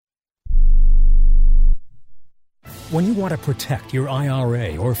When you want to protect your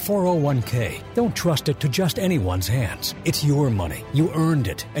IRA or 401k, don't trust it to just anyone's hands. It's your money. You earned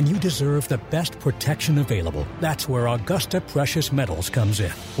it, and you deserve the best protection available. That's where Augusta Precious Metals comes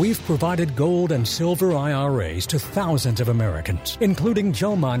in. We've provided gold and silver IRAs to thousands of Americans, including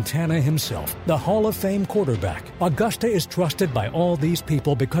Joe Montana himself, the Hall of Fame quarterback. Augusta is trusted by all these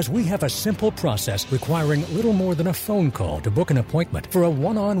people because we have a simple process requiring little more than a phone call to book an appointment for a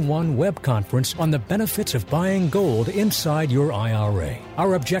one-on-one web conference on the benefits of buying gold inside your IRA.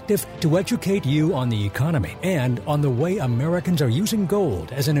 Our objective, to educate you on the economy and on the way Americans are using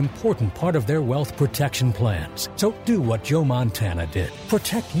gold as an important part of their wealth protection plans. So do what Joe Montana did.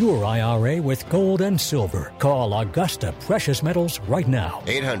 Protect your IRA with gold and silver. Call Augusta Precious Metals right now.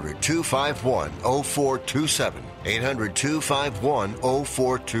 800-251-0427.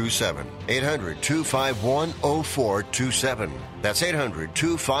 800-251-0427. 800-251-0427. That's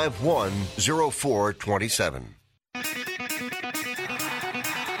 800-251-0427.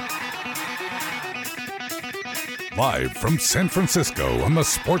 Live from San Francisco on the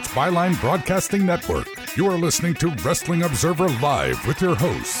Sports Byline Broadcasting Network, you are listening to Wrestling Observer Live with your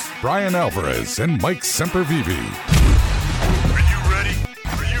hosts, Bryan Alvarez and Mike Sempervive. Are you ready?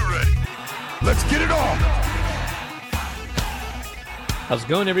 Are you ready? Let's get it on! How's it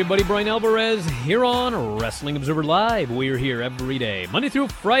going, everybody? Bryan Alvarez here on Wrestling Observer Live. We're here every day, Monday through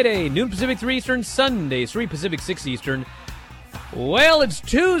Friday, noon Pacific, 3 Eastern, Sundays, 3 Pacific, 6 Eastern. Well, it's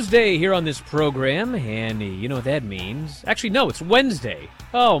Tuesday here on this program, and you know what that means. Actually, no, it's Wednesday.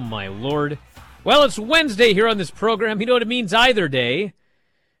 Oh, my Lord. Well, it's Wednesday here on this program. You know what it means either day.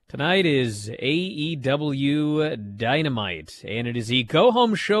 Tonight is AEW Dynamite, and it is the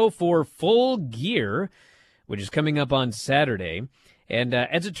go-home show for Full Gear, which is coming up on Saturday. And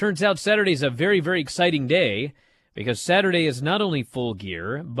as it turns out, Saturday is a very, very exciting day, because Saturday is not only Full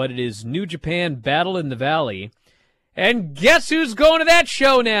Gear, but it is New Japan Battle in the Valley. And guess who's going to that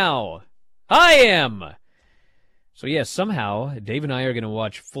show now? I am! So yes, somehow, Dave and I are going to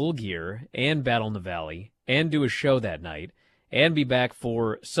watch Full Gear and Battle in the Valley, and do a show that night, and be back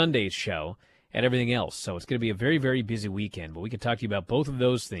for Sunday's show, and everything else. So it's going to be a very, very busy weekend, but we can talk to you about both of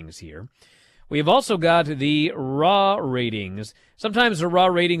those things here. We have also got the Raw ratings. Sometimes the Raw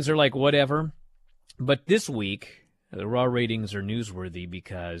ratings are like whatever, but this week, the Raw ratings are newsworthy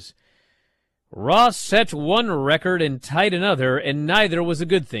because Raw set one record and tied another, and neither was a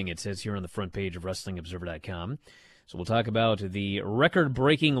good thing, it says here on the front page of WrestlingObserver.com. So we'll talk about the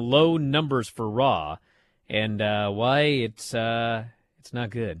record-breaking low numbers for Raw and why it's not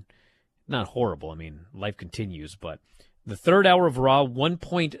good. Not horrible. I mean, life continues, but the third hour of Raw,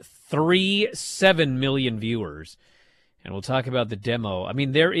 1.37 million viewers. And we'll talk about the demo. I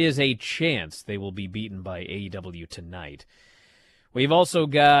mean, there is a chance they will be beaten by AEW tonight. We've also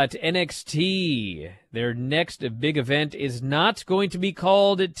got NXT. Their next big event is not going to be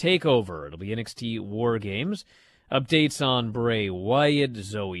called TakeOver. It'll be NXT War Games. Updates on Bray Wyatt,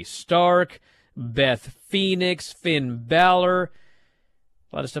 Zoe Stark, Beth Phoenix, Finn Balor.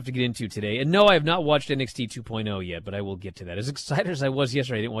 A lot of stuff to get into today. And no, I have not watched NXT 2.0 yet, but I will get to that. As excited as I was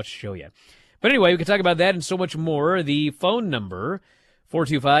yesterday, I didn't watch the show yet. But anyway, we can talk about that and so much more. The phone number,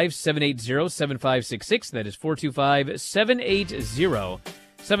 425-780-7566. That is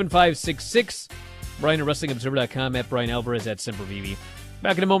 425-780-7566. Bryan at WrestlingObserver.com, at Bryan Alvarez, at Sempervive.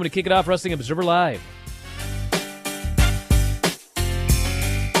 Back in a moment to kick it off, Wrestling Observer Live.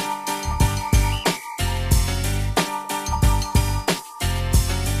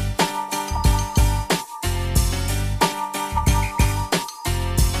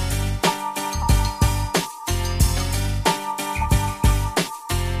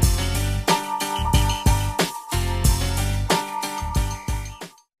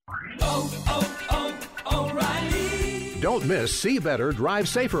 Don't miss See Better, Drive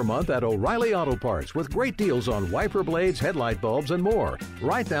Safer month at O'Reilly Auto Parts with great deals on wiper blades, headlight bulbs, and more.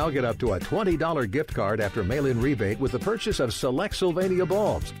 Right now, get up to a $20 gift card after mail-in rebate with the purchase of select Sylvania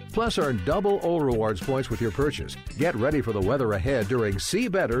bulbs. Plus, earn double O Rewards points with your purchase. Get ready for the weather ahead during See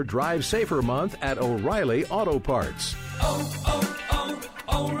Better, Drive Safer month at O'Reilly Auto Parts.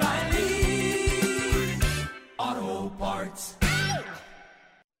 O'Reilly Auto Parts.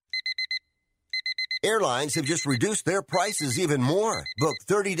 Airlines have just reduced their prices even more. Book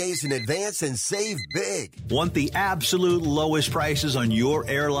 30 days in advance and save big. Want the absolute lowest prices on your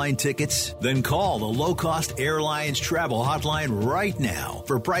airline tickets? Then call the Low Cost Airlines Travel Hotline right now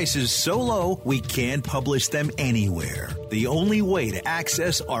for prices so low we can't publish them anywhere. The only way to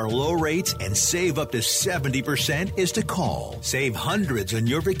access our low rates and save up to 70% is to call. Save hundreds on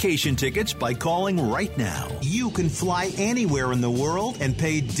your vacation tickets by calling right now. You can fly anywhere in the world and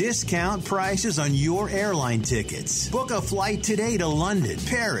pay discount prices on your your airline tickets. Book a flight today to London,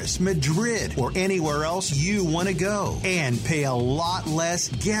 Paris, Madrid, or anywhere else you want to go. And pay a lot less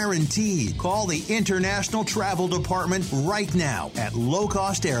guaranteed. Call the International Travel Department right now at Low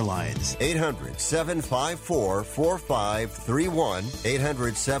Cost Airlines. 800-754-4531.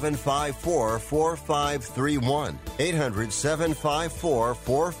 800-754-4531.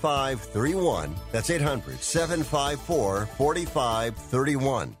 800-754-4531. That's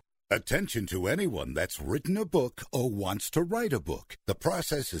 800-754-4531. Attention to anyone that's written a book or wants to write a book. The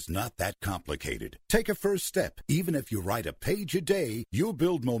process is not that complicated. Take a first step. Even if you write a page a day, you'll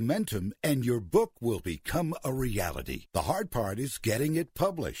build momentum and your book will become a reality. The hard part is getting it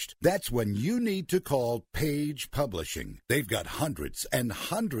published. That's when you need to call Page Publishing. They've got hundreds and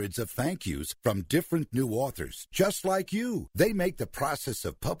hundreds of thank yous from different new authors, just like you. They make the process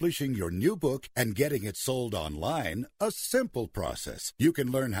of publishing your new book and getting it sold online a simple process. You can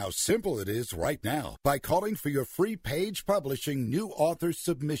learn how simple it is right now by calling for your free Page Publishing new author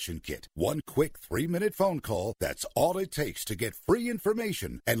submission kit. One quick 3-minute phone call, that's all it takes to get free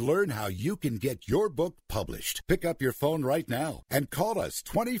information and learn how you can get your book published. Pick up your phone right now and call us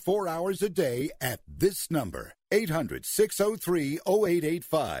 24 hours a day at this number.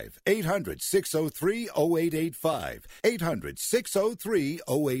 800-603-0885. 800-603-0885.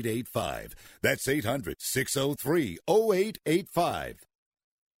 800-603-0885. That's 800-603-0885.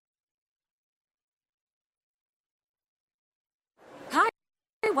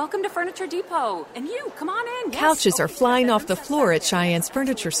 Hi, welcome to Furniture Depot. And you, come on in. Yes. Couches are flying off the floor at Cheyenne's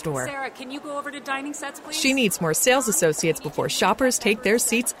Furniture Store. Sarah, can you go over to dining sets, please? She needs more sales associates before shoppers take their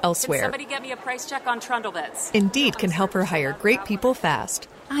seats elsewhere. Can somebody get me a price check on trundle beds? Indeed can help her hire great people fast.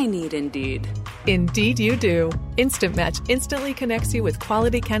 I need Indeed. Indeed you do. Instant Match instantly connects you with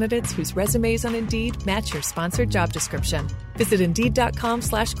quality candidates whose resumes on Indeed match your sponsored job description. Visit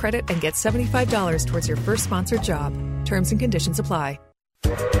Indeed.com/credit and get $75 towards your first sponsored job. Terms and conditions apply.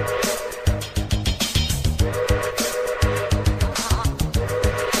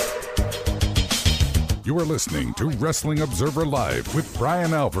 You are listening to Wrestling Observer Live with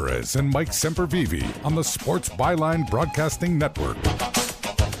Bryan Alvarez and Mike Sempervive on the Sports Byline Broadcasting Network.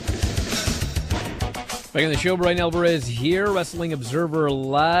 Back on the show, Bryan Alvarez here, Wrestling Observer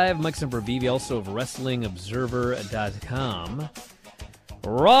Live. Mike Sempervive, also of WrestlingObserver.com.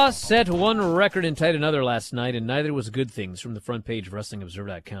 Raw set one record and tied another last night, and neither was good things from the front page of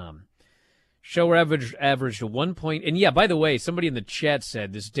WrestlingObserver.com. Show averaged 1 point. And yeah, by the way, somebody in the chat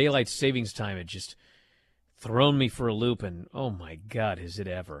said this daylight savings time had just thrown me for a loop, and oh my God, has it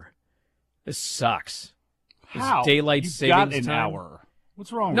ever. This sucks. How? This daylight savings got an time. hour.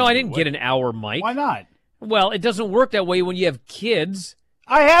 What's wrong No, with I you? didn't get an hour, Mike. Why not? Well, it doesn't work that way when you have kids.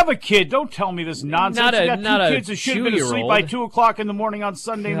 I have a kid. Don't tell me this nonsense. You got two kids that should have been asleep by 2 o'clock in the morning on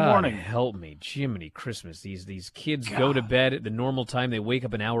Sunday morning. Help me, Jiminy Christmas! These kids go to bed at the normal time. They wake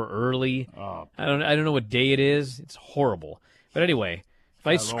up an hour early. Oh. I don't know what day it is. It's horrible. But anyway, if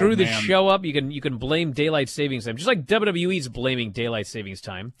I screw this show up, you can blame daylight savings time, just like WWE's blaming daylight savings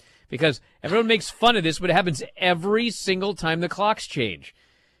time, because everyone makes fun of this, but it happens every single time the clocks change.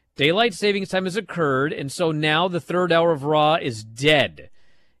 Daylight savings time has occurred, and so now the third hour of Raw is dead.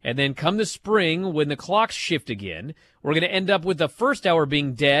 And then come the spring, when the clocks shift again, we're going to end up with the first hour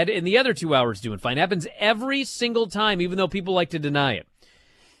being dead and the other 2 hours doing fine. It happens every single time, even though people like to deny it.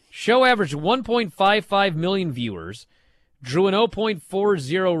 Show averaged 1.55 million viewers, drew an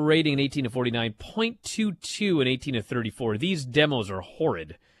 0.40 rating in 18 to 49, 0.22 in 18 to 34. These demos are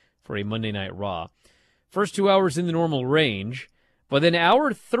horrid for a Monday Night Raw. First 2 hours in the normal range, but then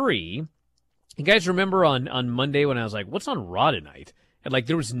hour 3, you guys remember on Monday when I was like, what's on Raw tonight? And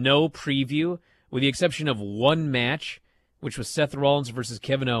there was no preview, with the exception of one match, which was Seth Rollins versus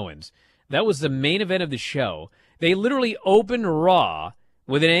Kevin Owens. That was the main event of the show. They literally opened Raw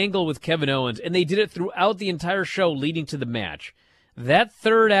with an angle with Kevin Owens, and they did it throughout the entire show leading to the match. That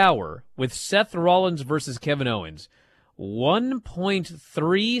third hour with Seth Rollins versus Kevin Owens,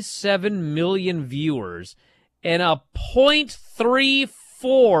 1.37 million viewers, and a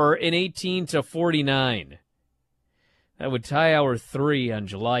 0.34 in 18 to 49. That would tie hour 3 on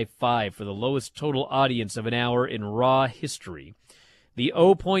July 5 for the lowest total audience of an hour in Raw history. The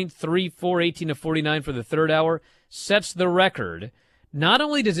 0.34 18 to 49 for the third hour sets the record. Not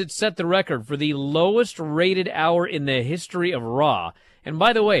only does it set the record for the lowest rated hour in the history of Raw, and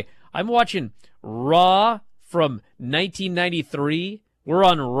by the way, I'm watching Raw from 1993. We're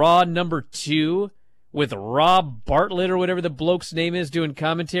on Raw number 2 with Rob Bartlett or whatever the bloke's name is doing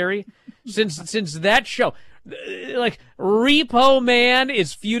commentary. Since that show, Repo Man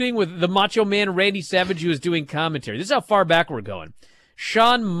is feuding with the Macho Man Randy Savage, who is doing commentary. This is how far back we're going.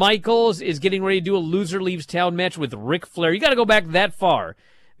 Shawn Michaels is getting ready to do a loser leaves town match with Ric Flair. You got to go back that far.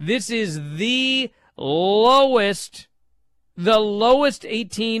 This is the lowest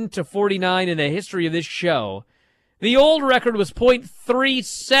 18 to 49 in the history of this show. The old record was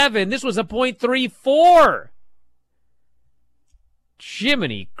 .37. This was a .34.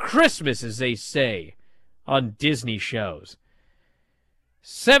 Jiminy Christmas, as they say on Disney shows.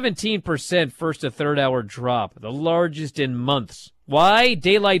 17% first to third hour drop, the largest in months. Why?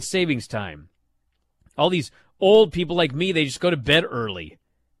 Daylight savings time. All these old people like me, they just go to bed early.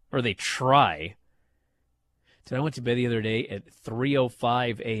 Or they try. So I went to bed the other day at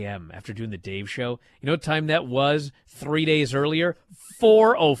 3:05 a.m. after doing the Dave show. You know what time that was 3 days earlier?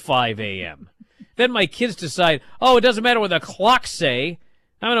 4:05 a.m. Then my kids decide, oh, it doesn't matter what the clocks say.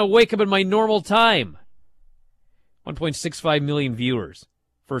 I'm going to wake up at my normal time. 1.65 million viewers,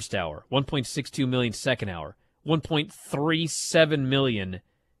 first hour. 1.62 million, second hour. 1.37 million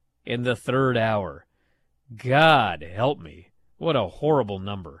in the third hour. God help me. What a horrible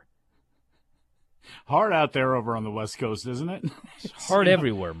number. Hard out there over on the West Coast, isn't it? It's hard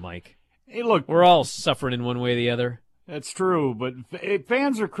everywhere, Mike. Hey, look. We're all suffering in one way or the other. That's true, but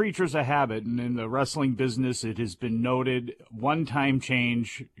fans are creatures of habit, and in the wrestling business, it has been noted one-time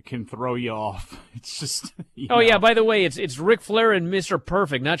change can throw you off. It's just, yeah, by the way, it's Ric Flair and Mr.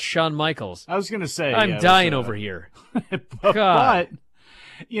 Perfect, not Shawn Michaels. I was going to say. I'm dying over here. But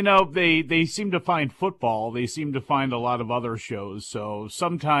they seem to find football. They seem to find a lot of other shows. So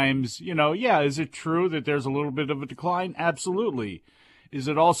sometimes, is it true that there's a little bit of a decline? Absolutely. Is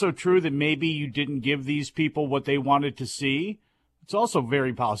it also true that maybe you didn't give these people what they wanted to see? It's also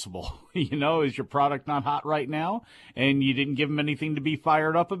very possible. Is your product not hot right now and you didn't give them anything to be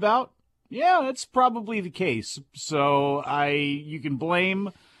fired up about? Yeah, that's probably the case. So you can blame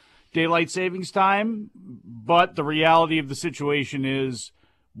daylight savings time, but the reality of the situation is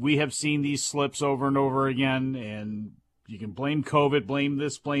we have seen these slips over and over again, and you can blame COVID, blame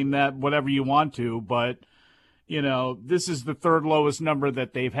this, blame that, whatever you want to, but this is the third lowest number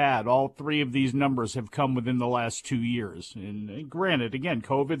that they've had. All three of these numbers have come within the last 2 years. And granted, again,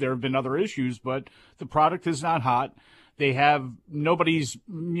 COVID, there have been other issues, but the product is not hot. They have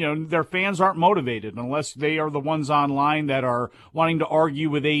their fans aren't motivated unless they are the ones online that are wanting to argue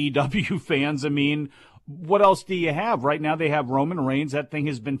with AEW fans. I mean, what else do you have? Right now they have Roman Reigns. That thing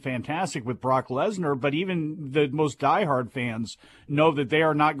has been fantastic with Brock Lesnar, but even the most diehard fans know that they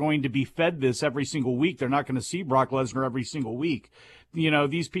are not going to be fed this every single week. They're not going to see Brock Lesnar every single week.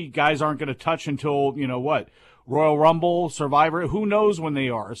 These guys aren't going to touch until, Royal Rumble, Survivor, who knows when they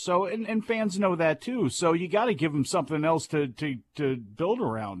are. So, and fans know that too. So you got to give them something else to build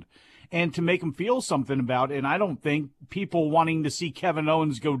around and to make them feel something about. And I don't think people wanting to see Kevin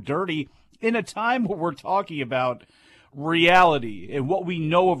Owens go dirty in a time where we're talking about reality and what we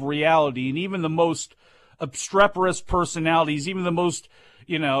know of reality, and even the most obstreperous personalities, even the most,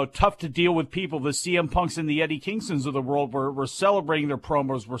 tough to deal with people, the CM Punks and the Eddie Kingstons of the world, we're celebrating their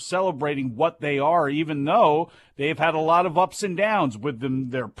promos. We're celebrating what they are, even though they've had a lot of ups and downs with them,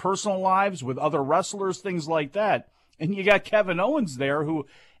 their personal lives, with other wrestlers, things like that. And you got Kevin Owens there, who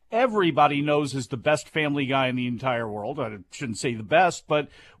everybody knows is the best family guy in the entire world. I shouldn't say the best, but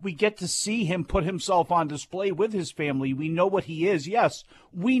we get to see him put himself on display with his family. We know what he is. Yes,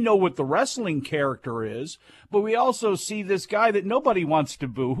 we know what the wrestling character is, but we also see this guy that nobody wants to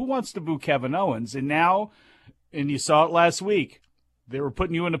boo. Who wants to boo Kevin Owens? And now, and you saw it last week, they were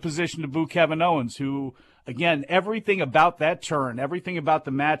putting you in a position to boo Kevin Owens, who, again, everything about that turn, everything about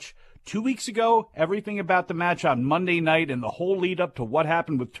the match 2 weeks ago, everything about the match on Monday night and the whole lead up to what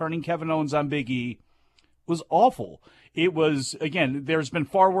happened with turning Kevin Owens on Big E was awful. It was, again, there's been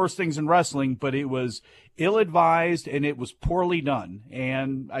far worse things in wrestling, but it was ill-advised and it was poorly done.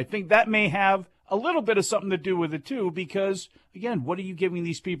 And I think that may have a little bit of something to do with it too, because, again, what are you giving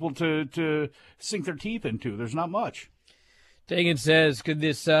these people to sink their teeth into? There's not much. Dagan says, could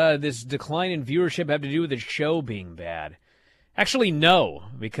this decline in viewership have to do with the show being bad? Actually, no,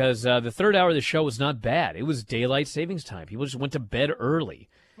 because the third hour of the show was not bad. It was daylight savings time. People just went to bed early.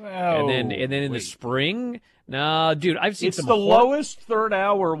 Well, and then in the spring, nah, dude, I've seen it's the lowest third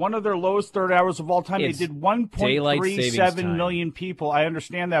hour, one of their lowest third hours of all time. They did 1.37 million people. I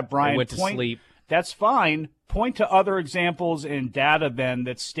understand that, Brian. They went to sleep. That's fine. Point to other examples and data then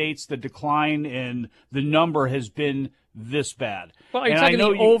that states the decline in the number has been this bad. Well, are you talking the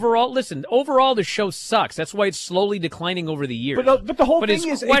overall? Listen, overall the show sucks. That's why it's slowly declining over the years. But the whole thing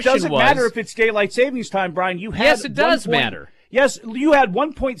is, it doesn't matter if it's daylight savings time, Brian. Yes, it does matter. Yes, you had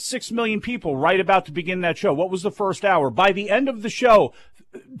 1.6 million people right about to begin that show. What was the first hour? By the end of the show,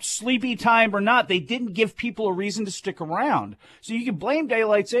 sleepy time or not, they didn't give people a reason to stick around. So you can blame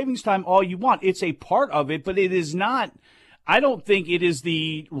daylight savings time all you want. It's a part of it, but it is not. I don't think it is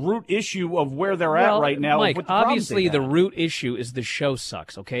the root issue of where they're at right now. Mike, with the obviously the root issue is the show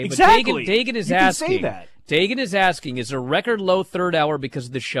sucks, okay? Exactly. But Dagan is you asking. can say that. Dagan is asking, is a record low third hour because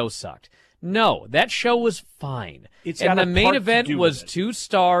the show sucked? No, that show was fine. And the main event was 2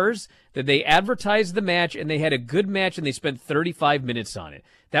 stars, that they advertised the match, and they had a good match, and they spent 35 minutes on it.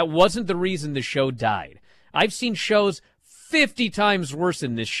 That wasn't the reason the show died. I've seen shows 50 times worse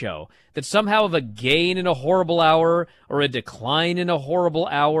than this show that somehow have a gain in a horrible hour or a decline in a horrible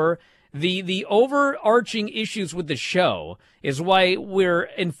hour. The overarching issues with the show is why we're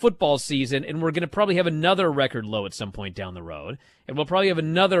in football season, and we're going to probably have another record low at some point down the road, and we'll probably have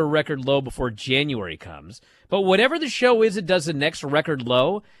another record low before January comes. But whatever the show is that does the next record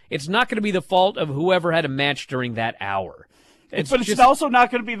low, it's not going to be the fault of whoever had a match during that hour. It's also not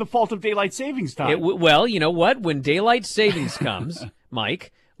going to be the fault of daylight savings time. Well, you know what? When daylight savings comes,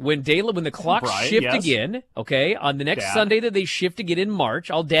 Mike, when the clocks shift again, okay, on the next Sunday that they shift again in March,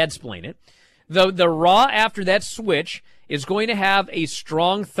 I'll dadsplain it. The Raw after that switch is going to have a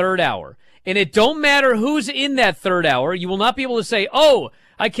strong third hour. And it don't matter who's in that third hour. You will not be able to say, oh,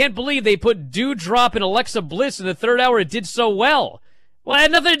 I can't believe they put Dewdrop and Alexa Bliss in the third hour. It did so well. Well, it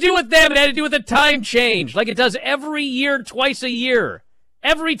had nothing to do with them. It had to do with the time change, like it does every year, twice a year.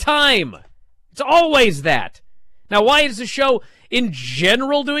 Every time. It's always that. Now, why is the show in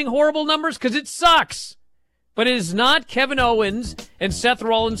general doing horrible numbers? Because it sucks. But it is not Kevin Owens and Seth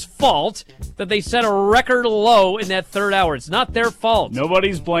Rollins' fault that they set a record low in that third hour. It's not their fault.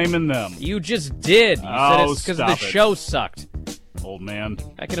 Nobody's blaming them. You just did. You said it's because the show sucked. Old man.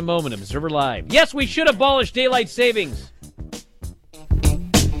 Back in a moment, Observer Live. Yes, we should abolish daylight savings.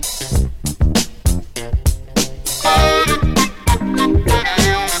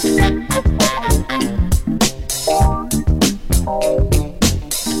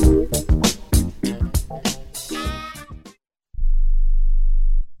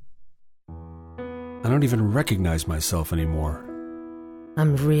 I don't even recognize myself anymore.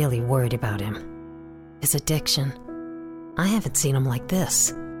 I'm really worried about him. His addiction. I haven't seen him like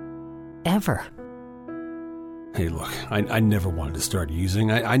this. Ever. Hey, look, I never wanted to start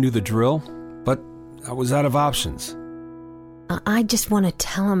using. I knew the drill, but I was out of options. I just want to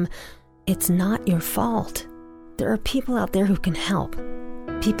tell him it's not your fault. There are people out there who can help.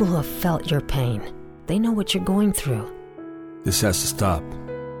 People who have felt your pain. They know what you're going through. This has to stop.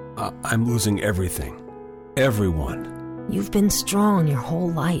 I'm losing everything. Everyone. You've been strong your whole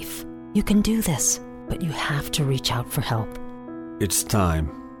life. You can do this, but you have to reach out for help. It's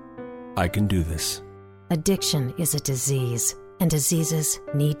time. I can do this. Addiction is a disease, and diseases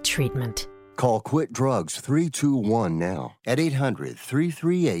need treatment. Call Quit Drugs 321 now at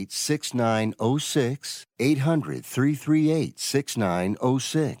 800-338-6906.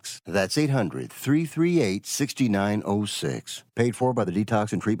 800-338-6906. That's 800-338-6906. Paid for by the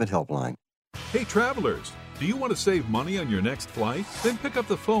Detox and Treatment Helpline. Hey, travelers, do you want to save money on your next flight? Then pick up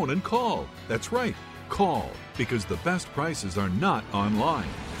the phone and call. That's right, call, because the best prices are not online.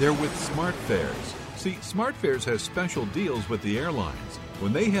 They're with SmartFares. See, SmartFares has special deals with the airlines.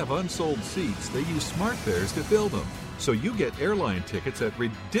 When they have unsold seats, they use SmartFares to fill them. So you get airline tickets at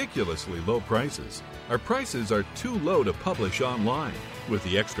ridiculously low prices. Our prices are too low to publish online. With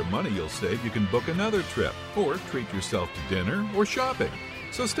the extra money you'll save, you can book another trip or treat yourself to dinner or shopping.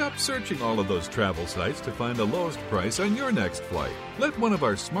 So stop searching all of those travel sites to find the lowest price on your next flight. Let one of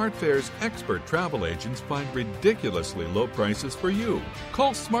our SmartFares expert travel agents find ridiculously low prices for you.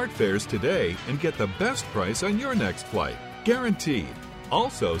 Call SmartFares today and get the best price on your next flight. Guaranteed.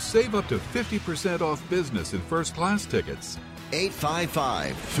 Also, save up to 50% off business and first class tickets.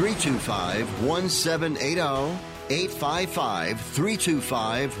 855-325-1780.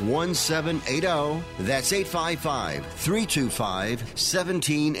 855-325-1780. That's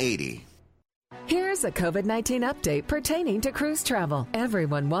 855-325-1780. Here's a COVID-19 update pertaining to cruise travel.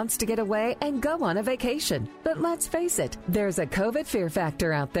 Everyone wants to get away and go on a vacation. But let's face it, there's a COVID fear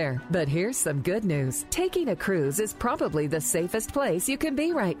factor out there. But here's some good news. Taking a cruise is probably the safest place you can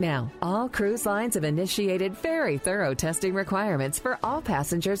be right now. All cruise lines have initiated very thorough testing requirements for all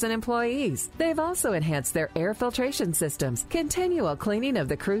passengers and employees. They've also enhanced their air filtration systems, continual cleaning of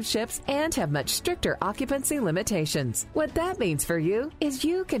the cruise ships, and have much stricter occupancy limitations. What that means for you is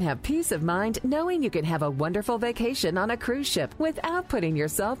you can have peace of mind knowing you can have a wonderful vacation on a cruise ship without putting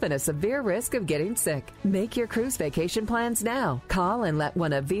yourself in a severe risk of getting sick. Make your cruise vacation plans now. Call and let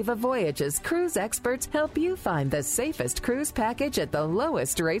one of Viva Voyage's cruise experts help you find the safest cruise package at the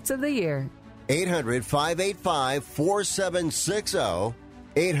lowest rates of the year. 800-585-4760.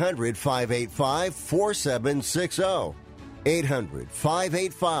 800-585-4760.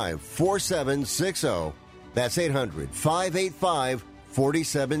 800-585-4760. That's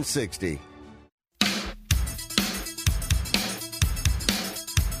 800-585-4760.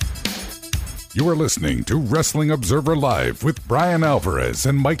 You are listening to Wrestling Observer Live with Bryan Alvarez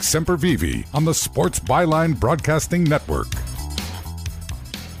and Mike Sempervive on the Sports Byline Broadcasting Network.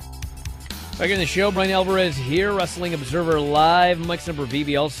 Back in the show, Bryan Alvarez here, Wrestling Observer Live. Mike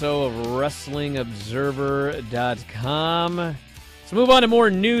Sempervive, also of WrestlingObserver.com. Let's move on to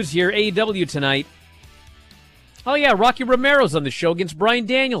more news here. AEW tonight. Oh, yeah, Rocky Romero's on the show against Bryan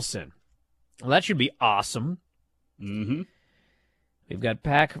Danielson. Well, that should be awesome. Mm-hmm. We've got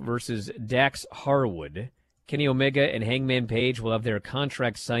Pac versus Dax Harwood. Kenny Omega and Hangman Page will have their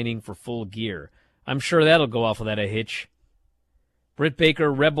contract signing for Full Gear. I'm sure that'll go off without a hitch. Britt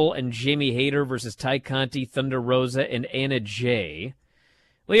Baker, Rebel, and Jamie Hayter versus Ty Conti, Thunder Rosa, and Anna Jay.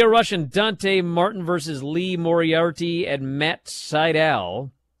 Leo Rush and Dante Martin versus Lee Moriarty and Matt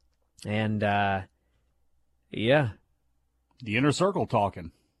Sydal. And, yeah. The Inner Circle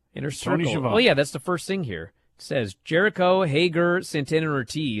talking. Inner Circle. Oh, yeah, that's the first thing here. It says Jericho, Hager, Santana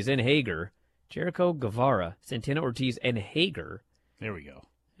Ortiz, and Hager. Jericho, Guevara, Santana Ortiz, and Hager. There we go.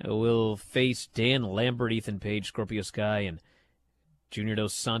 Will face Dan Lambert, Ethan Page, Scorpio Sky, and Junior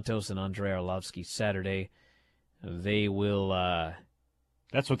Dos Santos and Andrei Arlovsky Saturday. They will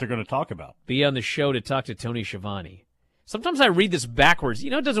that's what they're going to talk about. Be on the show to talk to Tony Schiavone. Sometimes I read this backwards.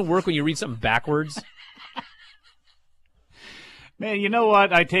 You know it doesn't work when you read something backwards? Man, you know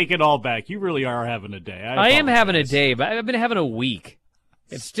what? I take it all back. You really are having a day. I am having a day, but I've been having a week.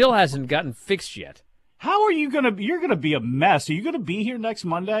 It still hasn't gotten fixed yet. How are you going to – you're going to be a mess. Are you going to be here next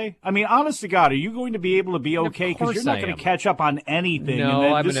Monday? I mean, honest to God, are you going to be able to be okay? Because you're not going to catch up on anything.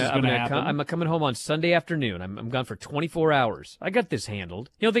 No, and then I'm coming home on Sunday afternoon. I'm gone for 24 hours. I got this handled.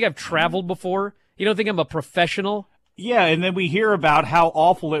 You don't think I've traveled before? You don't think I'm a professional? Yeah, and then we hear about how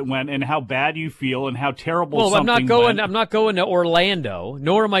awful it went and how bad you feel and how terrible something went. I'm not going to Orlando,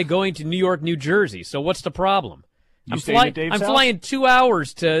 nor am I going to New York, New Jersey. So what's the problem? I'm flying 2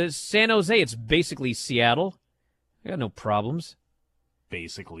 hours to San Jose. It's basically Seattle. I got no problems.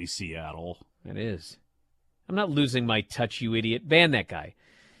 Basically Seattle. It is. I'm not losing my touch, you idiot. Ban that guy.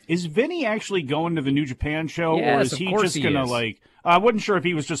 Is Vinny actually going to the New Japan show, or is he just going to, like... I wasn't sure if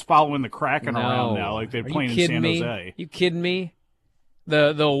he was just following the Kraken around now, like they're playing in San Jose. You kidding me?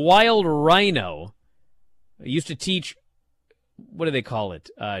 The Wild Rhino used to teach, what do they call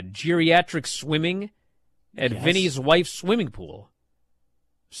it, geriatric swimming at Vinny's wife's swimming pool.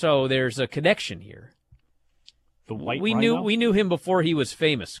 So there's a connection here. The White Rhino? We knew him before he was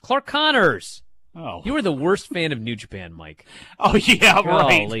famous. Clark Connors. Oh. You were the worst fan of New Japan, Mike. Oh, yeah,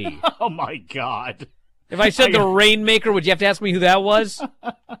 Golly. Right. Oh, my God. If I said the Rainmaker, would you have to ask me who that was?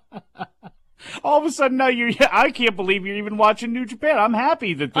 All of a sudden, now I can't believe you're even watching New Japan. I'm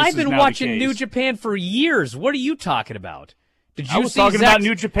happy that this I've is been now watching the case. New Japan for years. What are you talking about? I was talking about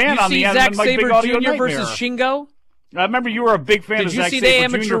New Japan on the end of my Big Audio Jr. Nightmare. versus Shingo? I remember you were a big fan of Zack Sabre Jr. Did you see the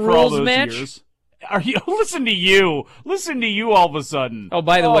amateur rules match? Years. Are you? Listen to you all of a sudden. Oh,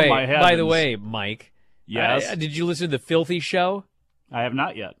 by the way, Mike. Yes. Did you listen to the Filthy Show? I have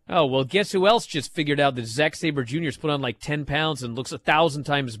not yet. Oh, well, guess who else just figured out that Zack Sabre Jr.'s put on like 10 pounds and looks 1,000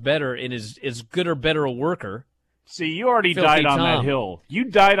 times better and is as good or better a worker? See, you already died on that hill. You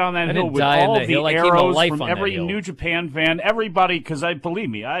died on that hill with all the arrows from every New Japan fan, everybody, because believe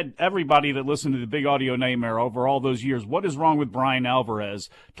me, everybody that listened to the Big Audio Nightmare over all those years, what is wrong with Bryan Alvarez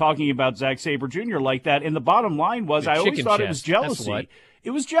talking about Zack Sabre Jr. like that? And the bottom line was, I always thought it was jealousy. It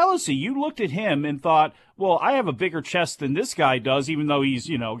was jealousy. You looked at him and thought, well, I have a bigger chest than this guy does, even though he's,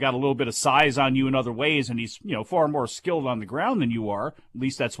 got a little bit of size on you in other ways, and he's, far more skilled on the ground than you are. At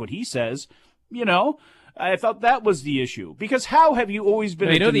least that's what he says. I thought that was the issue. Because how have you always been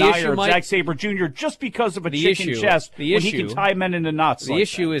a denier of Zack Sabre Jr. just because of a chicken chest when he can tie men into knots The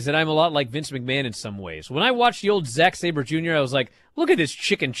issue is that I'm a lot like Vince McMahon in some ways. When I watched the old Zack Sabre Jr., I was like, look at this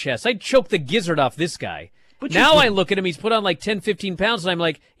chicken chest. I'd choke the gizzard off this guy. But now I look at him, he's put on like 10, 15 pounds, and I'm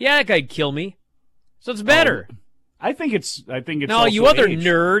like, yeah, that guy'd kill me. So it's better. I think it's no, also you other age.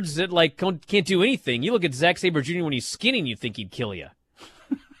 nerds that can't do anything. You look at Zack Sabre Jr. when he's skinny and you think he'd kill you.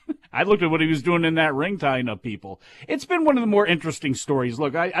 I looked at what he was doing in that ring tying up people. It's been one of the more interesting stories.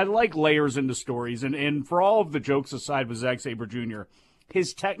 Look, I like layers into stories, and for all of the jokes aside with Zack Sabre Jr.,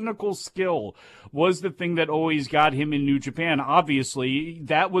 his technical skill was the thing that always got him in New Japan. Obviously,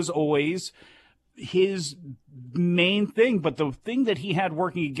 that was always his main thing, but the thing that he had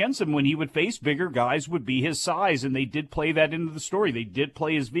working against him when he would face bigger guys would be his size, and they did play that into the story. They did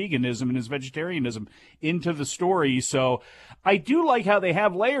play his veganism and his vegetarianism into the story. So I do like how they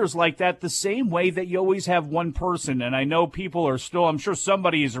have layers like that, the same way that you always have one person. And I know people are still, I'm sure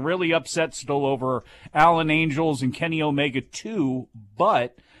somebody is really upset still over Alan Angels and Kenny Omega too,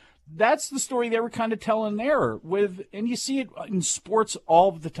 but that's the story they were kind of telling there with, and you see it in sports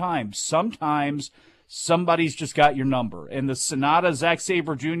all the time. Sometimes somebody's just got your number. And the Sonata Zack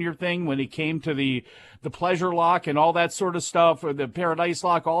Sabre Jr. thing, when it came to the pleasure lock and all that sort of stuff, or the paradise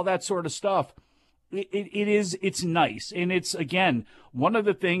lock, all that sort of stuff, it's nice. And it's, again, one of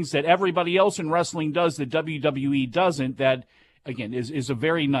the things that everybody else in wrestling does that WWE doesn't, that, again, is a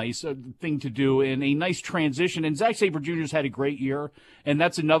very nice thing to do and a nice transition. And Zack Sabre Jr.'s had a great year. And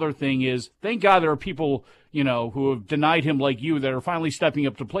that's another thing is, thank God there are people, who have denied him like you that are finally stepping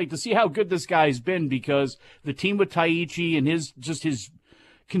up to plate to see how good this guy's been, because the team with Taichi and his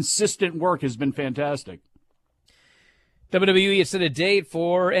consistent work has been fantastic. WWE has set a date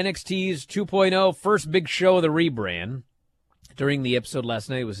for NXT's 2.0 first big show of the rebrand. During the episode last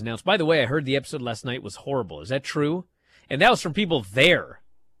night, it was announced. By the way, I heard the episode last night was horrible. Is that true? And that was from people there.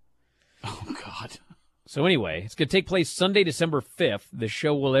 Oh, God. So anyway, it's going to take place Sunday, December 5th. The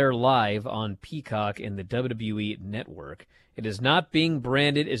show will air live on Peacock and the WWE Network. It is not being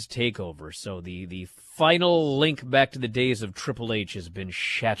branded as TakeOver, so the final link back to the days of Triple H has been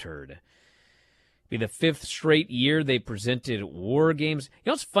shattered. It'll be the fifth straight year they presented War Games.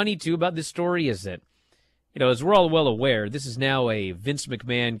 You know what's funny, too, about this story is that, as we're all well aware, this is now a Vince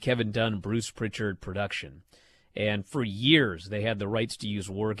McMahon, Kevin Dunn, Bruce Pritchard production. And for years, they had the rights to use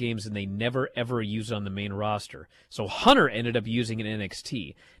War Games, and they never, ever used it on the main roster. So Hunter ended up using it in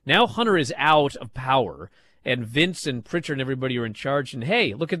NXT. Now Hunter is out of power, and Vince and Pritchard and everybody are in charge. And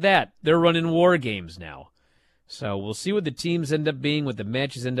hey, look at that. They're running War Games now. So we'll see what the teams end up being, what the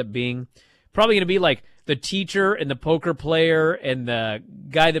matches end up being. Probably going to be like the teacher and the poker player and the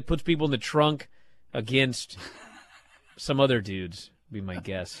guy that puts people in the trunk against some other dudes. Be my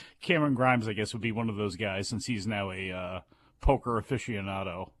guess. Cameron Grimes, I guess, would be one of those guys since he's now a poker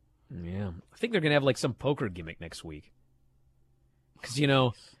aficionado. Yeah. I think they're going to have like some poker gimmick next week. Because,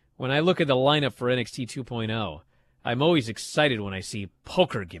 when I look at the lineup for NXT 2.0, I'm always excited when I see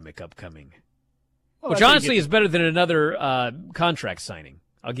poker gimmick upcoming. Well, which honestly is better than another contract signing.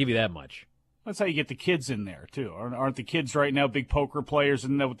 I'll give you that much. That's how you get the kids in there, too. Aren't the kids right now big poker players?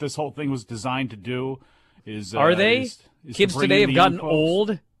 Isn't that what this whole thing was designed to do? Are they? Kids today have gotten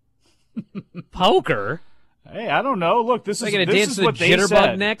old? Poker? Hey, I don't know. Look, this is going to dance to the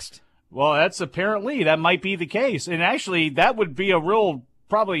jitterbug next? Well, that might be the case. And actually, that would be a real,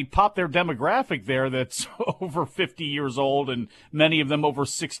 probably pop their demographic there that's over 50 years old, and many of them over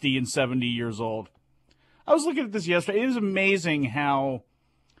 60 and 70 years old. I was looking at this yesterday. It is amazing how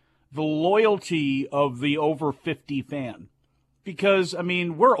the loyalty of the over 50 fan. Because,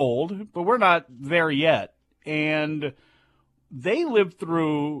 we're old, but we're not there yet. And they lived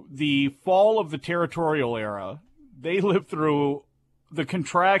through the fall of the territorial era. They lived through the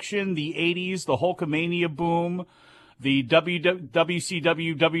contraction, the 80s, the Hulkamania boom, the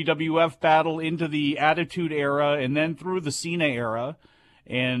WCW, WWF battle into the Attitude Era, and then through the Cena era.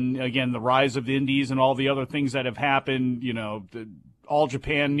 And, again, the rise of the Indies and all the other things that have happened, All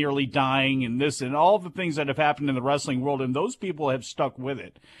Japan nearly dying and this and all the things that have happened in the wrestling world, and those people have stuck with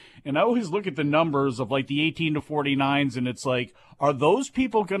it. And I always look at the numbers of like the 18 to 49s, and it's like, are those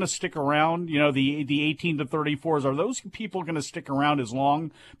people going to stick around? The 18 to 34s, are those people going to stick around as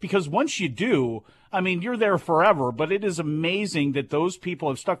long? Because once you do, you're there forever, but it is amazing that those people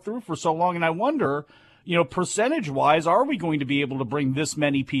have stuck through for so long. And I wonder, percentage-wise, are we going to be able to bring this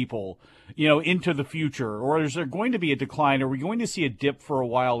many people into the future? Or is there going to be a decline? Are we going to see a dip for a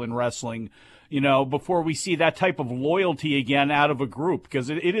while in wrestling, before we see that type of loyalty again out of a group? Because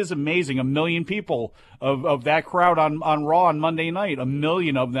it is amazing. 1 million people of that crowd on Raw on Monday night, 1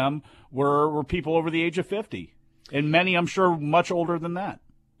 million of them were people over the age of 50. And many, I'm sure, much older than that.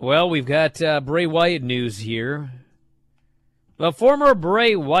 Well, we've got Bray Wyatt news here. The former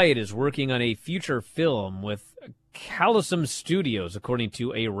Bray Wyatt is working on a future film with Callosum Studios, according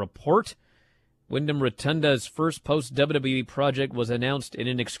to a report. Wyndham Rotunda's first post-WWE project was announced in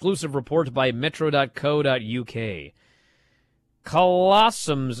an exclusive report by Metro.co.uk.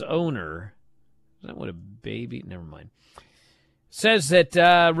 Colossum's owner, is that what a baby? Never mind. Says that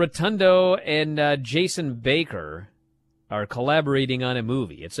Rotundo and Jason Baker are collaborating on a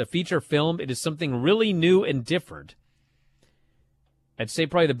movie. It's a feature film. It is something really new and different. I'd say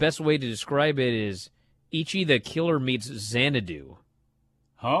probably the best way to describe it is Ichi the Killer meets Xanadu.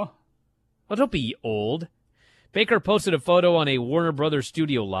 Huh? Well, don't be old. Baker posted a photo on a Warner Brothers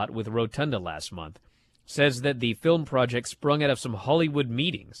studio lot with Rotunda last month. Says that the film project sprung out of some Hollywood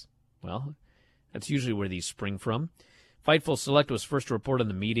meetings. Well, that's usually where these spring from. Fightful Select was first to report on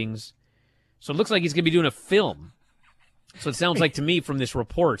the meetings. So it looks like he's going to be doing a film. So it sounds like to me from this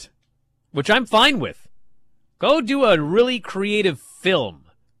report, which I'm fine with. Go do a really creative film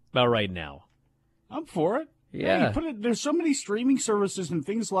about right now. I'm for it. Yeah. Hey, there's so many streaming services and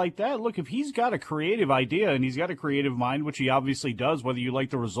things like that. Look, if he's got a creative idea and he's got a creative mind, which he obviously does, whether you like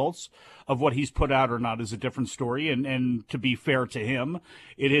the results of what he's put out or not is a different story. And to be fair to him,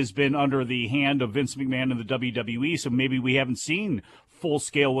 it has been under the hand of Vince McMahon and the WWE, so maybe we haven't seen full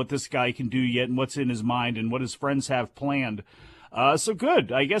scale what this guy can do yet and what's in his mind and what his friends have planned. So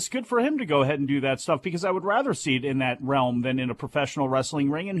good. I guess good for him to go ahead and do that stuff, because I would rather see it in that realm than in a professional wrestling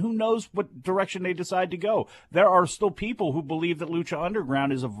ring, and who knows what direction they decide to go. There are still people who believe that Lucha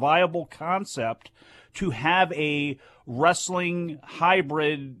Underground is a viable concept to have a wrestling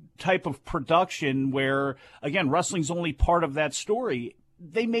hybrid type of production where, again, wrestling's only part of that story.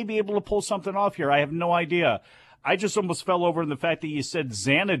 They may be able to pull something off here. I have no idea. I just almost fell over in the fact that you said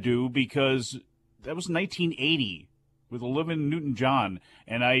Xanadu, because that was 1980. With Olivia Newton-John.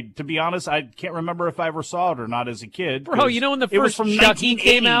 And to be honest, I can't remember if I ever saw it or not as a kid. Bro, you know when the first Chucky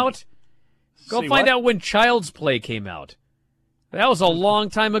came out? Go find out when Child's Play came out. That was a long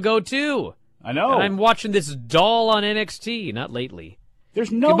time ago, too. I know. And I'm watching this doll on NXT, not lately.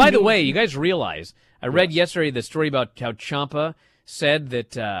 There's no... By the way, you guys realize, I read yesterday the story about how Ciampa said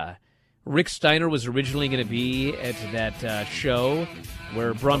that Rick Steiner was originally going to be at that show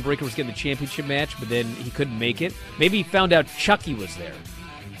where Braun Breaker was getting the championship match, but then he couldn't make it. Maybe he found out Chucky was there.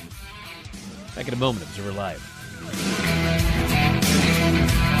 Back in a moment, Observer Live.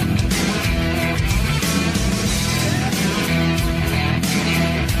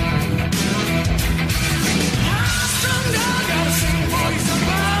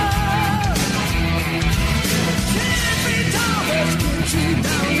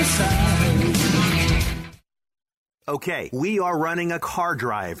 Okay, we are running a car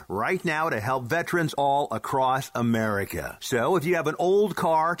drive right now to help veterans all across America. So if you have an old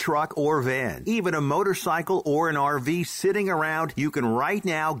car, truck, or van, even a motorcycle or an RV sitting around, you can right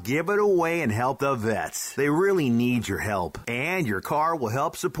now give it away and help the vets. They really need your help. And your car will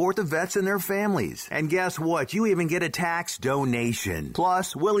help support the vets and their families. And guess what? You even get a tax donation.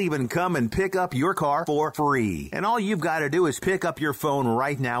 Plus, we'll even come and pick up your car for free. And all you've got to do is pick up your phone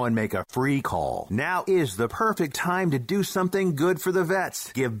right now and make a free call. Now is the perfect time to do something good for the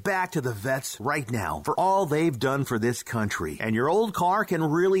vets. Give back to the vets right now for all they've done for this country. And your old car can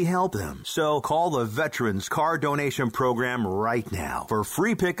really help them. So call the Veterans Car Donation Program right now for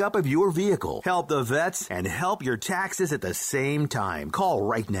free pickup of your vehicle. Help the vets and help your taxes at the same time. Call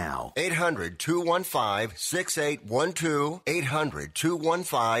right now. 800-215-6812.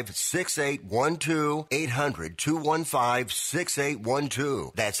 800-215-6812.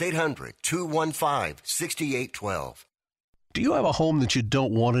 800-215-6812. That's 800-215-6812. Do you have a home that you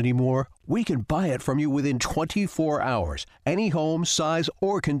don't want anymore? We can buy it from you within 24 hours. Any home, size,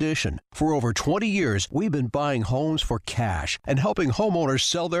 or condition. For over 20 years, we've been buying homes for cash and helping homeowners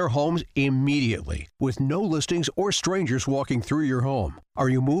sell their homes immediately with no listings or strangers walking through your home. Are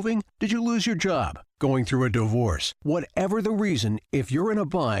you moving? Did you lose your job? Going through a divorce? Whatever the reason, if you're in a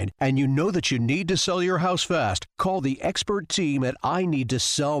bind and you know that you need to sell your house fast, call the expert team at I Need to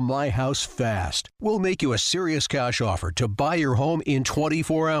Sell My House Fast. We'll make you a serious cash offer to buy your home in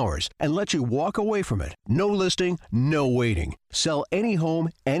 24 hours and let you walk away from it. No listing, no waiting. Sell any home,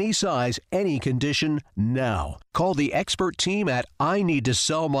 any size, any condition, now. Call the expert team at I Need to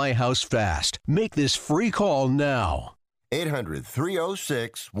Sell My House Fast. Make this free call now.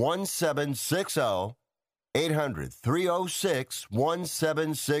 800-306-1760.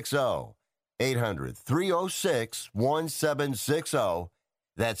 800-306-1760. 800-306-1760.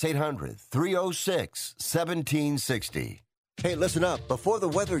 That's 800-306-1760. Hey, listen up. Before the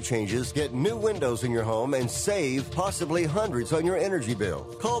weather changes, get new windows in your home and save possibly hundreds on your energy bill.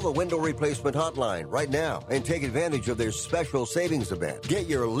 Call the Window Replacement Hotline right now and take advantage of their special savings event. Get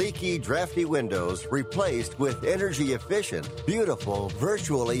your leaky, drafty windows replaced with energy-efficient, beautiful,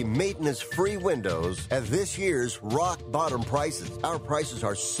 virtually maintenance-free windows at this year's rock-bottom prices. Our prices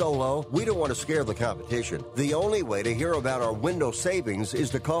are so low, we don't want to scare the competition. The only way to hear about our window savings is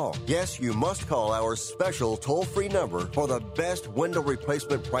to call. Yes, you must call our special toll-free number for the best window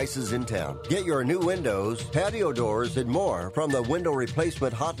replacement prices in town. Get your new windows, patio doors, and more from the Window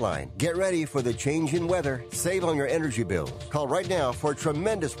Replacement Hotline. Get ready for the change in weather. Save on your energy bills. Call right now for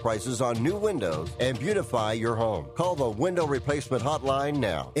tremendous prices on new windows and beautify your home. Call the Window Replacement Hotline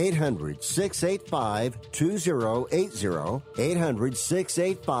now. 800-685-2080.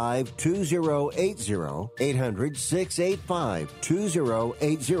 800-685-2080.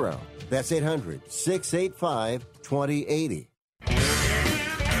 800-685-2080. That's 800-685-2080.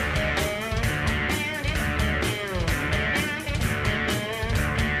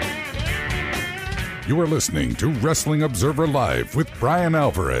 You are listening to Wrestling Observer Live with Bryan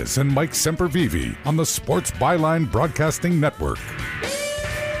Alvarez and Mike Sempervive on the Sports Byline Broadcasting Network.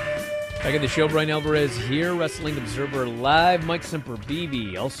 Back at the show, Bryan Alvarez here, Wrestling Observer Live. Mike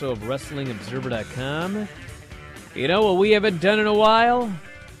Sempervive, also of WrestlingObserver.com. You know what we haven't done in a while?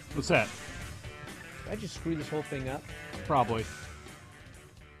 What's that? Did I just screw this whole thing up? Probably.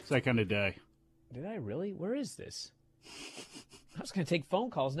 It's that kind of day. Did I really? Where is this? I was going to take phone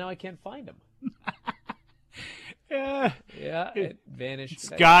calls. Now I can't find them. Yeah, it vanished. It's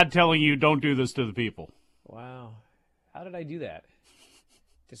God telling you don't do this to the people. Wow. How did I do that?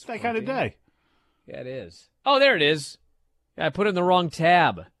 It's that kind of day. Yeah, it is. Oh, there it is. Yeah, I put it in the wrong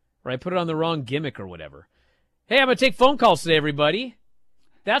tab, or I put it on the wrong gimmick or whatever. Hey, I'm going to take phone calls today, everybody.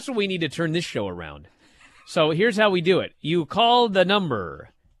 That's what we need to turn this show around. So here's how we do it. You call the number,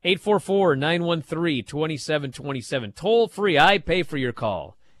 844-913-2727. Toll free. I pay for your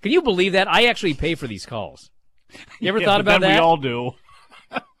call. Can you believe that? I actually pay for these calls. You ever thought about that? We all do.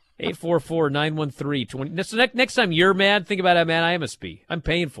 844-913-20. So next time you're mad, think about how mad I must be. I'm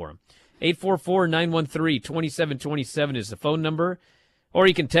paying for them. 844-913-2727 is the phone number. Or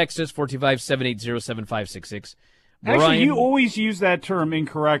you can text us, 425-780-7566. Actually, you always use that term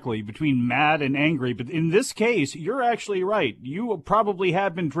incorrectly, between mad and angry. But in this case, you're actually right. You probably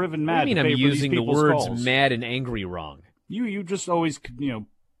have been driven mad. What do you mean I'm using the words mad and angry wrong? You just always,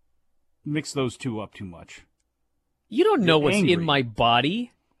 mix those two up too much. You don't know what's in my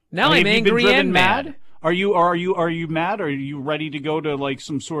body. Now I'm angry and mad. Are you mad? Are you ready to go to like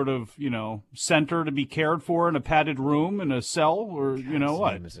some sort of, center to be cared for in a padded room in a cell, or what?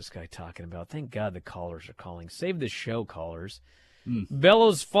 What name is this guy talking about? Thank God the callers are calling. Save the show, callers.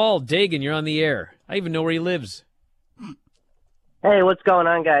 Bellows Fall, Dagan, you're on the air. I even know where he lives. Hey, what's going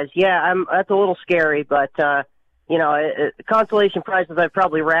on, guys? Yeah, that's a little scary, but consolation prizes I've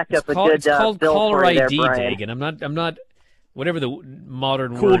probably racked up a good it's called bill caller for you ID, there, Bryan. Dagan. I'm not. Whatever the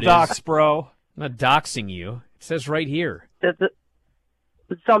modern cool word docs, is. bro. I'm not doxing you. It says right here. It's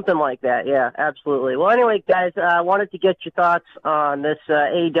something like that, yeah, absolutely. Well, anyway, guys, I wanted to get your thoughts on this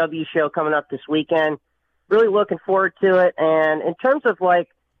AEW show coming up this weekend. Really looking forward to it. And in terms of,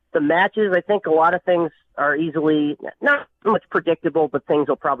 the matches, I think a lot of things are easily, not so much predictable, but things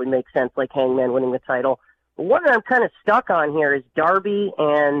will probably make sense, like Hangman winning the title. But one that I'm kind of stuck on here is Darby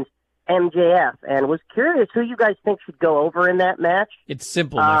and MJF, and was curious who you guys think should go over in that match. It's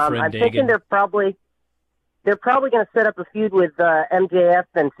simple, my friend I'm Dagan. thinking they're probably going to set up a feud with MJF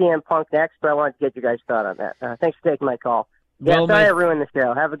and CM Punk next, but I wanted to get your guys' thought on that. Thanks for taking my call. Yeah, sorry I ruined the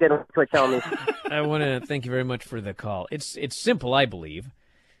show. Have a good one, Twitch homies. I want to thank you very much for the call. It's simple, I believe.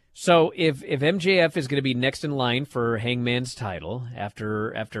 So if MJF is going to be next in line for Hangman's title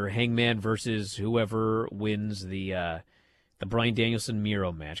after Hangman versus whoever wins the Bryan Danielson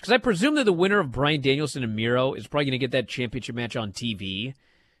Miro match, because I presume that the winner of Bryan Danielson and Miro is probably going to get that championship match on TV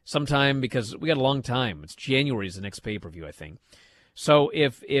sometime, because we got a long time. It's January is the next pay-per-view, I think. So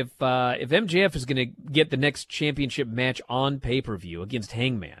if MJF is going to get the next championship match on pay-per-view against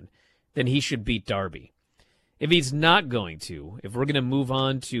Hangman, then he should beat Darby. If he's not going to, if we're going to move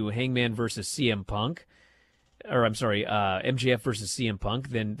on to Hangman versus CM Punk, or I'm sorry, MJF versus CM Punk,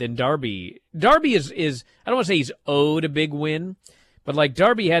 then Darby is I don't want to say he's owed a big win, but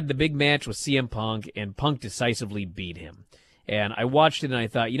Darby had the big match with CM Punk, and Punk decisively beat him. And I watched it and I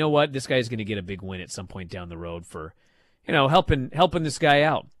thought, you know what, this guy's going to get a big win at some point down the road for, helping this guy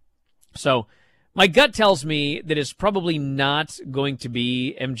out. So my gut tells me that it's probably not going to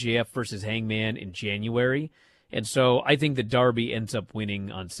be MJF versus Hangman in January. And so I think that Darby ends up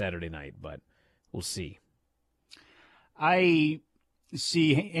winning on Saturday night, but we'll see. I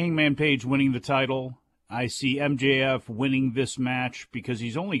see Hangman Page winning the title. I see MJF winning this match because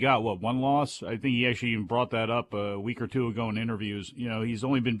he's only got, one loss? I think he actually even brought that up a week or two ago in interviews. He's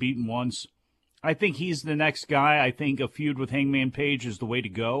only been beaten once. I think he's the next guy. I think a feud with Hangman Page is the way to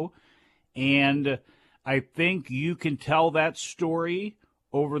go. And I think you can tell that story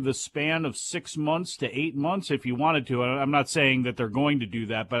over the span of 6 months to 8 months if you wanted to. I'm not saying that they're going to do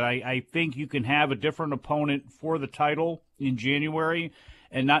that, but I think you can have a different opponent for the title in January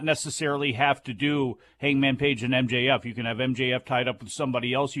and not necessarily have to do Hangman Page and MJF. You can have MJF tied up with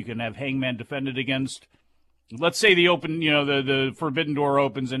somebody else. You can have Hangman defended against, let's say the Forbidden Door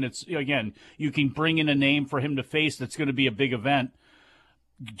opens, and it's, again, you can bring in a name for him to face that's going to be a big event.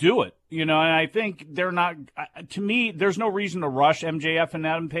 Do it. And I think they're not, to me, there's no reason to rush MJF and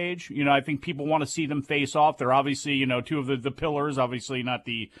Adam Page. I think people want to see them face off. They're obviously, two of the pillars, obviously not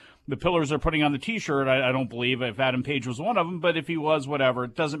the pillars they're putting on the T-shirt. I don't believe if Adam Page was one of them, but if he was, whatever,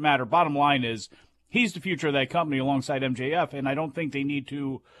 it doesn't matter. Bottom line is he's the future of that company alongside MJF, and I don't think they need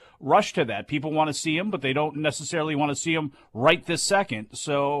to rush to that. People want to see him, but they don't necessarily want to see him right this second.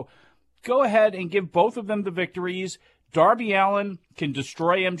 So go ahead and give both of them the victories. Darby Allin can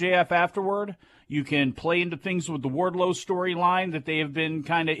destroy MJF afterward. You can play into things with the Wardlow storyline that they have been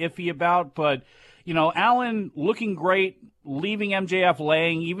kind of iffy about. But, Allin looking great, leaving MJF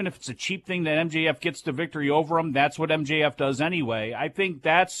laying, even if it's a cheap thing that MJF gets the victory over him, that's what MJF does anyway. I think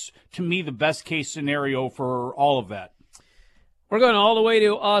that's, to me, the best case scenario for all of that. We're going all the way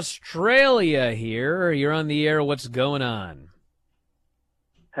to Australia here. You're on the air. What's going on?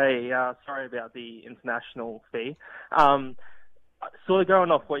 Hey, sorry about the international fee. Sort of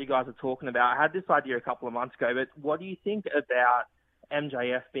going off what you guys are talking about, I had this idea a couple of months ago, but what do you think about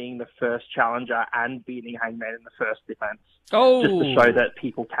MJF being the first challenger and beating Hangman in the first defense? Oh! Just to show that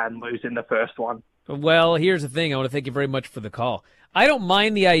people can lose in the first one. Well, here's the thing. I want to thank you very much for the call. I don't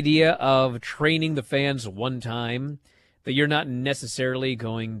mind the idea of training the fans one time that you're not necessarily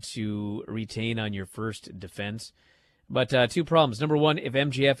going to retain on your first defense. But two problems. Number one, if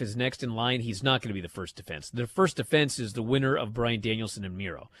MJF is next in line, he's not going to be the first defense. The first defense is the winner of Bryan Danielson and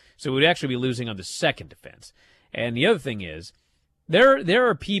Miro. So it would actually be losing on the second defense. And the other thing is, there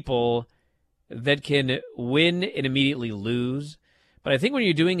are people that can win and immediately lose. But I think when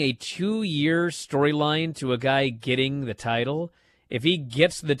you're doing a 2-year storyline to a guy getting the title, if he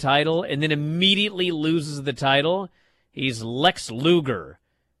gets the title and then immediately loses the title, he's Lex Luger.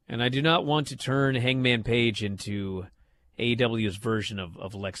 And I do not want to turn Hangman Page into AEW's version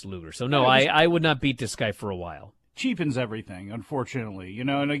of Lex Luger. So, no, I would not beat this guy for a while. Cheapens everything, unfortunately.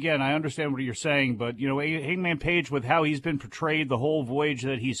 And again, I understand what you're saying, but, Hangman Page, with how he's been portrayed the whole voyage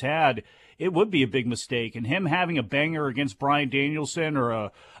that he's had, it would be a big mistake. And him having a banger against Bryan Danielson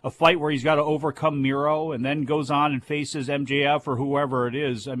or a fight where he's got to overcome Miro and then goes on and faces MJF or whoever it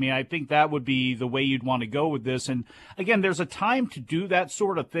is, I think that would be the way you'd want to go with this. And again, there's a time to do that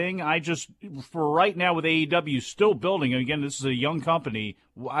sort of thing. For right now with AEW still building, and again, this is a young company,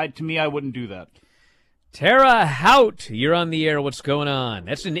 to me, I wouldn't do that. Tara Hout, you're on the air. What's going on?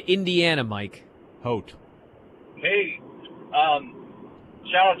 That's in Indiana, Mike. Hout. Hey,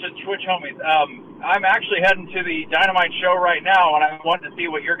 shout out to Twitch homies. I'm actually heading to the Dynamite show right now, and I wanted to see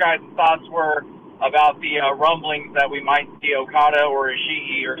what your guys' thoughts were about the rumblings that we might see Okada or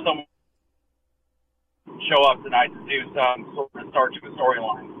Ishii or someone show up tonight to do some sort of start to a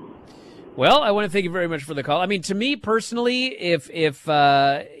storyline. Well, I want to thank you very much for the call. To me personally, if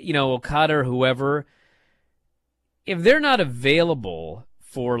Okada or whoever, if they're not available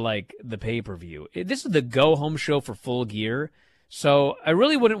for the pay-per-view, this is the go-home show for Full Gear. So I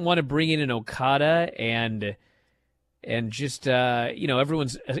really wouldn't want to bring in an Okada and just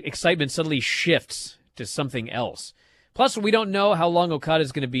everyone's excitement suddenly shifts to something else. Plus, we don't know how long Okada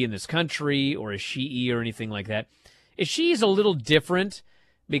is going to be in this country or Ishii or anything like that. Ishii's a little different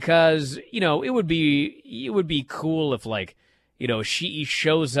because it would be cool if Ishii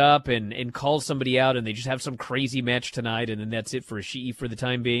shows up and calls somebody out and they just have some crazy match tonight and then that's it for Ishii for the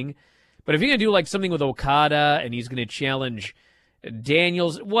time being. But if you're going to do something with Okada and he's going to challenge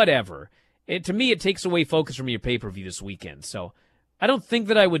Daniels, whatever, to me it takes away focus from your pay-per-view this weekend. So I don't think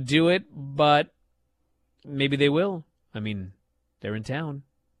that I would do it, but maybe they will. They're in town.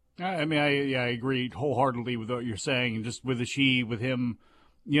 I agree wholeheartedly with what you're saying. And just with Ishii, with him,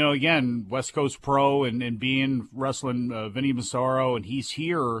 again, West Coast Pro and being wrestling Vinny Massaro, and he's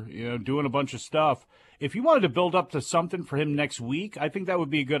here, doing a bunch of stuff. If you wanted to build up to something for him next week, I think that would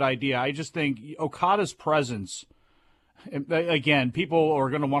be a good idea. I just think Okada's presence, again, people are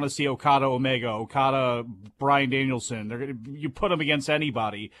going to want to see Okada Omega, Okada Bryan Danielson. You put him against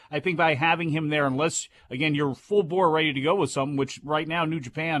anybody. I think by having him there, unless, again, you're full bore ready to go with something, which right now, New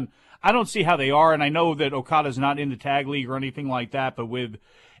Japan, I don't see how they are, and I know that Okada's not in the tag league or anything like that, but with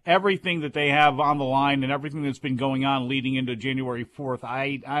everything that they have on the line and everything that's been going on leading into January 4th,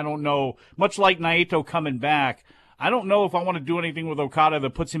 I don't know. Much like Naito coming back, I don't know if I want to do anything with Okada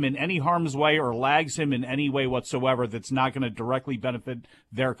that puts him in any harm's way or lags him in any way whatsoever that's not going to directly benefit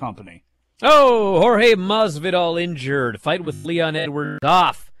their company. Oh, Jorge Masvidal injured. Fight with Leon Edwards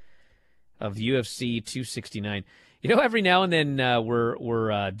off of UFC 269. Every now and then we're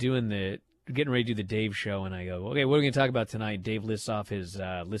getting ready to do the Dave show, and I go, okay, what are we going to talk about tonight? Dave lists off his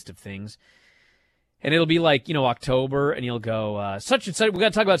list of things. And it'll be like, October, and he'll go, such and such, we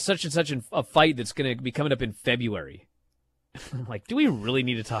got to talk about such and such a fight that's going to be coming up in February. I'm like, do we really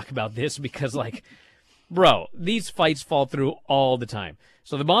need to talk about this? Because, bro, these fights fall through all the time.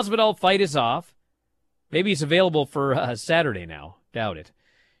 So the Masvidal fight is off. Maybe it's available for Saturday now. Doubt it.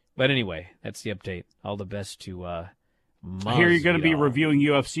 But anyway, that's the update. All the best to Masvidal. I hear you're going to be reviewing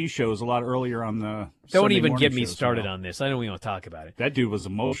UFC shows a lot earlier on the Don't Sunday even morning get me shows, started on this. I don't even want to talk about it. That dude was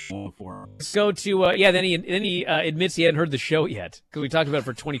emotional for him. Let's go to, then he admits he hadn't heard the show yet because we talked about it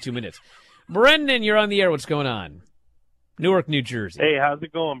for 22 minutes. Brendan, you're on the air. What's going on? Newark, New Jersey. Hey, how's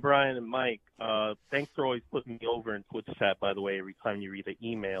it going, Brian and Mike? Thanks for always putting me over in Twitch chat, by the way, every time you read an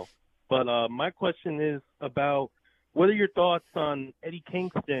email. But my question is about what are your thoughts on Eddie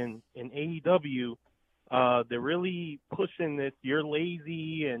Kingston in AEW? They're really pushing this, you're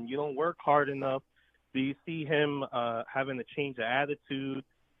lazy and you don't work hard enough. Do you see him having a change of attitude,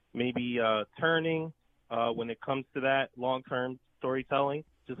 maybe turning when it comes to that long-term storytelling?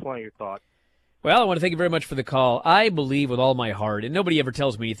 Just want your thoughts. Well, I want to thank you very much for the call. I believe with all my heart, and nobody ever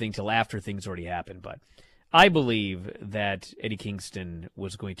tells me anything till after things already happened, but I believe that Eddie Kingston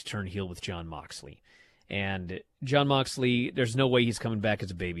was going to turn heel with Jon Moxley. And Jon Moxley, there's no way he's coming back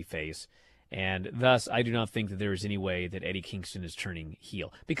as a babyface. And thus, I do not think that there is any way that Eddie Kingston is turning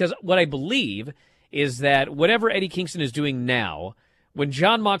heel. Because what I believe is that whatever Eddie Kingston is doing now, when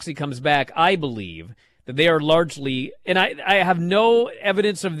Jon Moxley comes back, I believe that they are largely, and I have no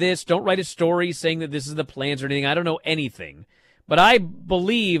evidence of this, don't write a story saying that this is the plans or anything, I don't know anything. But I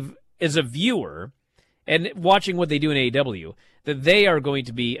believe as a viewer, and watching what they do in AEW, that they are going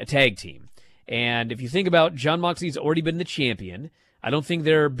to be a tag team. And if you think about Jon Moxley's already been the champion, I don't think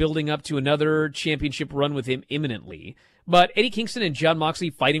they're building up to another championship run with him imminently. But Eddie Kingston and Jon Moxley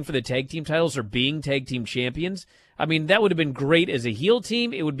fighting for the tag team titles or being tag team champions, I mean, that would have been great as a heel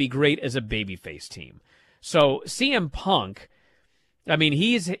team. It would be great as a babyface team. So CM Punk, I mean,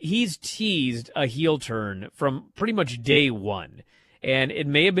 he's teased a heel turn from pretty much day one. And it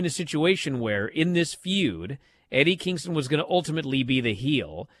may have been a situation where in this feud, Eddie Kingston was going to ultimately be the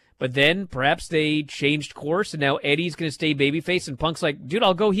heel. But then perhaps they changed course, and now Eddie's going to stay babyface, and Punk's like, dude,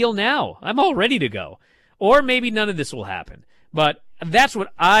 I'll go heel now. I'm all ready to go. Or maybe none of this will happen. But that's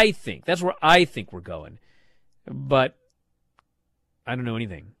what I think. That's where I think we're going. But I don't know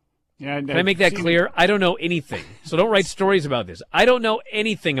anything. Yeah, Can I make that clear? I don't know anything. So don't write stories about this. I don't know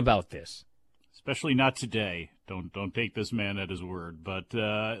anything about this. Especially not today. Don't take this man at his word. But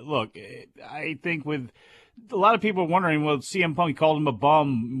look, I think with a lot of people are wondering, well, CM Punk called him a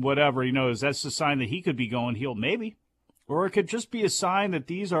bum, whatever, is that a sign that he could be going heel? Maybe. Or it could just be a sign that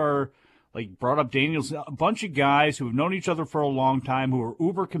these are, like brought up Daniels, a bunch of guys who have known each other for a long time, who are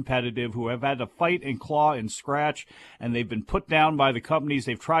uber competitive, who have had to fight and claw and scratch, and they've been put down by the companies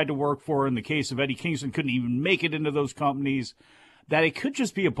they've tried to work for. In the case of Eddie Kingston, couldn't even make it into those companies. That it could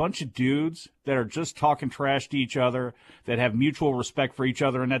just be a bunch of dudes that are just talking trash to each other, that have mutual respect for each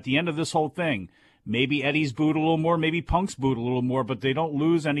other, and at the end of this whole thing, maybe Eddie's booed a little more, maybe Punk's booed a little more, but they don't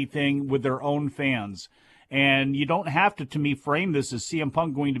lose anything with their own fans. And you don't have to me, frame this as CM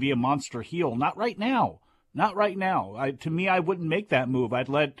Punk going to be a monster heel. Not right now. Not right now. To me, I wouldn't make that move. I'd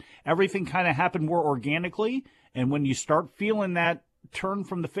let everything kind of happen more organically. And when you start feeling that turn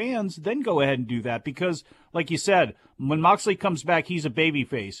from the fans, then go ahead and do that. Because, like you said, when Moxley comes back, he's a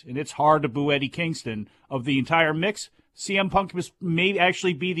babyface. And it's hard to boo Eddie Kingston. Of the entire mix, CM Punk may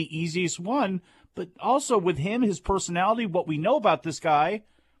actually be the easiest one. But also with him, his personality, what we know about this guy,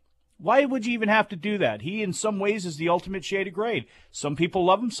 why would you even have to do that? He, in some ways, is the ultimate shade of gray. Some people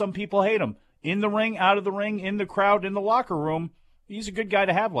love him, some people hate him. In the ring, out of the ring, in the crowd, in the locker room, he's a good guy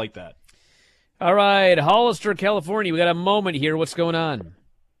to have like that. All right, Hollister, California. We got a moment here. What's going on?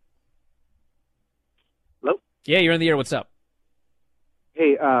 Hello? Yeah, you're on the air. What's up?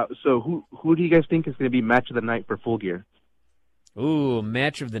 Hey, so who do you guys think is going to be match of the night for Full Gear? Ooh,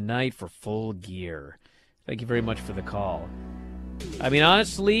 match of the night for Full Gear. Thank you very much for the call. I mean,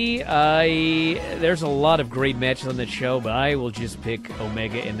 honestly, there's a lot of great matches on the show, but I will just pick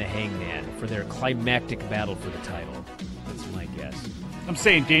Omega and the Hangman for their climactic battle for the title. That's my guess. I'm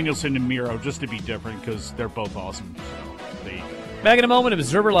saying Danielson and Miro just to be different because they're both awesome. So Back in a moment,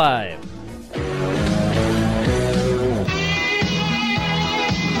 Observer Live.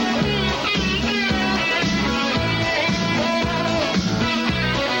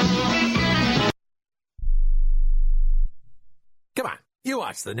 You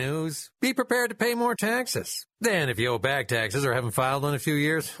watch the news. Be prepared to pay more taxes. Then if you owe back taxes or haven't filed in a few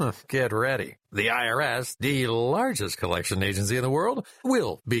years, get ready. The IRS, the largest collection agency in the world,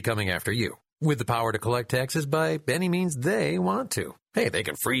 will be coming after you with the power to collect taxes by any means they want to. Hey, they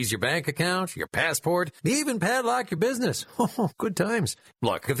can freeze your bank account, your passport, even padlock your business. Oh, good times.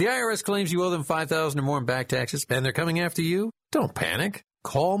 Look, if the IRS claims you owe them $5,000 or more in back taxes and they're coming after you, don't panic.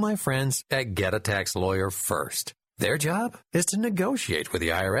 Call my friends at Get a Tax Lawyer first. Their job is to negotiate with the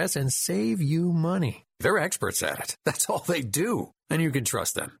IRS and save you money. They're experts at it. That's all they do, and you can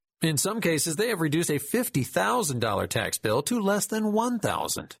trust them. In some cases, they have reduced a $50,000 tax bill to less than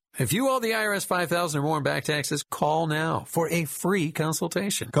 $1,000. If you owe the IRS $5,000 or more in back taxes, call now for a free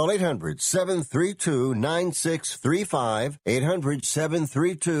consultation. Call 800-732-9635.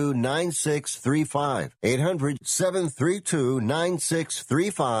 800-732-9635.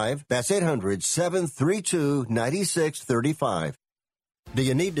 800-732-9635. That's 800-732-9635. Do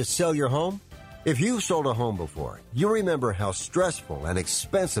you need to sell your home? If you've sold a home before, you remember how stressful and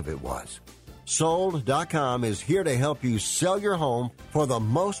expensive it was. Sold.com is here to help you sell your home for the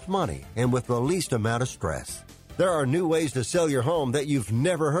most money and with the least amount of stress. There are new ways to sell your home that you've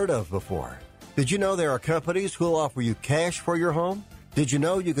never heard of before. Did you know there are companies who'll offer you cash for your home? Did you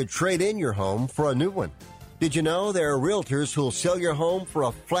know you could trade in your home for a new one? Did you know there are realtors who'll sell your home for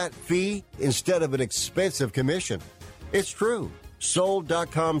a flat fee instead of an expensive commission? It's true.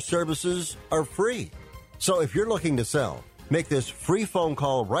 Sold.com services are free. So if you're looking to sell, make this free phone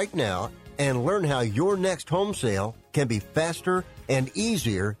call right now and learn how your next home sale can be faster and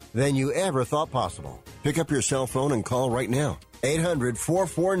easier than you ever thought possible. Pick up your cell phone and call right now.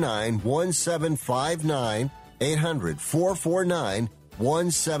 800-449-1759.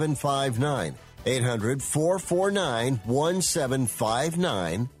 800-449-1759.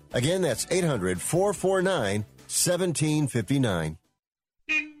 800-449-1759. Again, that's 800-449-1759.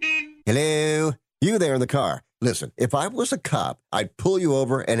 Hello? You there in the car. Listen, if I was a cop, I'd pull you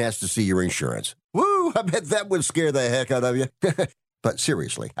over and ask to see your insurance. Woo! I bet that would scare the heck out of you. But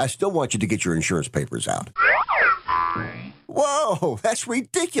seriously, I still want you to get your insurance papers out. Whoa! That's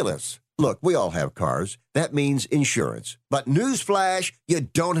ridiculous. Look, we all have cars. That means insurance. But newsflash, you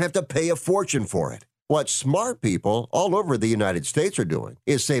don't have to pay a fortune for it. What smart people all over the United States are doing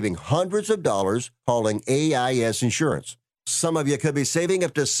is saving hundreds of dollars calling AIS Insurance. Some of you could be saving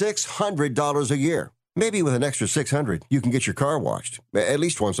up to $600 a year. Maybe with an extra $600, you can get your car washed, at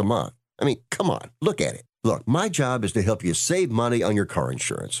least once a month. I mean, come on, look at it. Look, my job is to help you save money on your car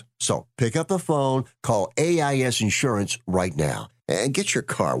insurance. So pick up the phone, call AIS Insurance right now, and get your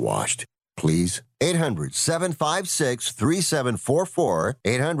car washed, please. 800-756-3744.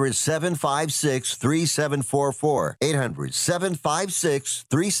 800-756-3744.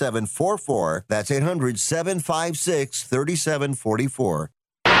 800-756-3744. That's 800-756-3744.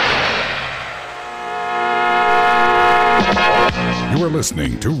 You are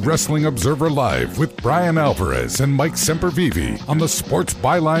listening to Wrestling Observer Live with Bryan Alvarez and Mike Sempervive on the Sports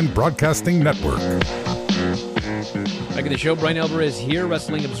Byline Broadcasting Network. Back in the show, Bryan Alvarez here,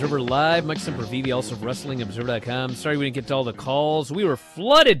 Wrestling Observer Live. Mike Sempervive, also of WrestlingObserver.com. Sorry we didn't get to all the calls. We were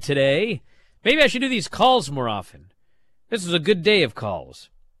flooded today. Maybe I should do these calls more often. This is a good day of calls.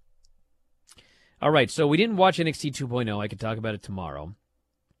 All right, so we didn't watch NXT 2.0. I could talk about it tomorrow.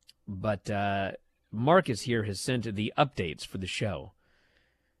 But Marcus here has sent the updates for the show.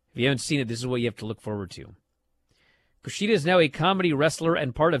 If you haven't seen it, this is what you have to look forward to. Kushida is now a comedy wrestler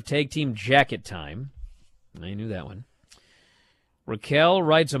and part of Tag Team Jacket Time. I knew that one. Raquel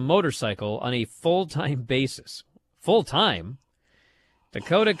rides a motorcycle on a full-time basis. Full-time?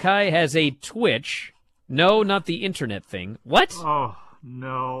 Dakota Kai has a Twitch. No, not the internet thing. What? Oh,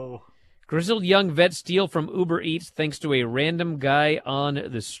 no. Grizzled young vet steal from Uber Eats thanks to a random guy on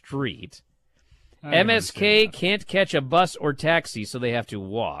the street. MSK can't catch a bus or taxi, so they have to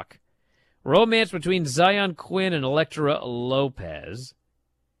walk. Romance between Zion Quinn and Elektra Lopez.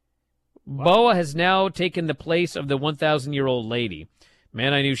 Wow. Boa has now taken the place of the 1,000-year-old lady.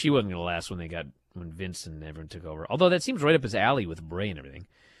 Man, I knew she wasn't going to last when Vince and everyone took over. Although that seems right up his alley with Bray and everything.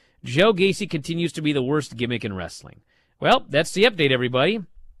 Joe Gacy continues to be the worst gimmick in wrestling. Well, that's the update, everybody.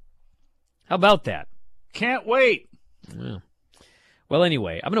 How about that? Can't wait. Yeah. Well,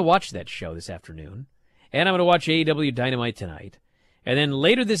 anyway, I'm going to watch that show this afternoon, and I'm going to watch AEW Dynamite tonight. And then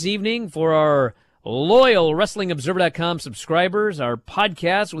later this evening, for our loyal WrestlingObserver.com subscribers, our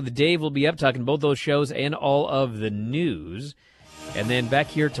podcast with Dave will be up talking both those shows and all of the news. And then back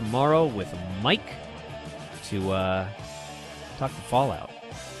here tomorrow with Mike to talk the Fallout.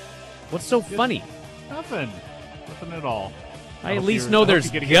 What's so funny? Nothing at all. I at least know there's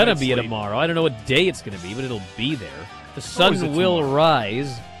going to be a tomorrow. I don't know what day it's going to be, but it'll be there. The sun will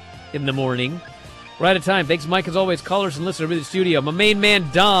rise in the morning. Right at time. Thanks, Mike, as always. Callers and listeners in the studio. My main man,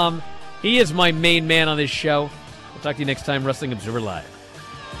 Dom. He is my main man on this show. We'll talk to you next time, Wrestling Observer Live.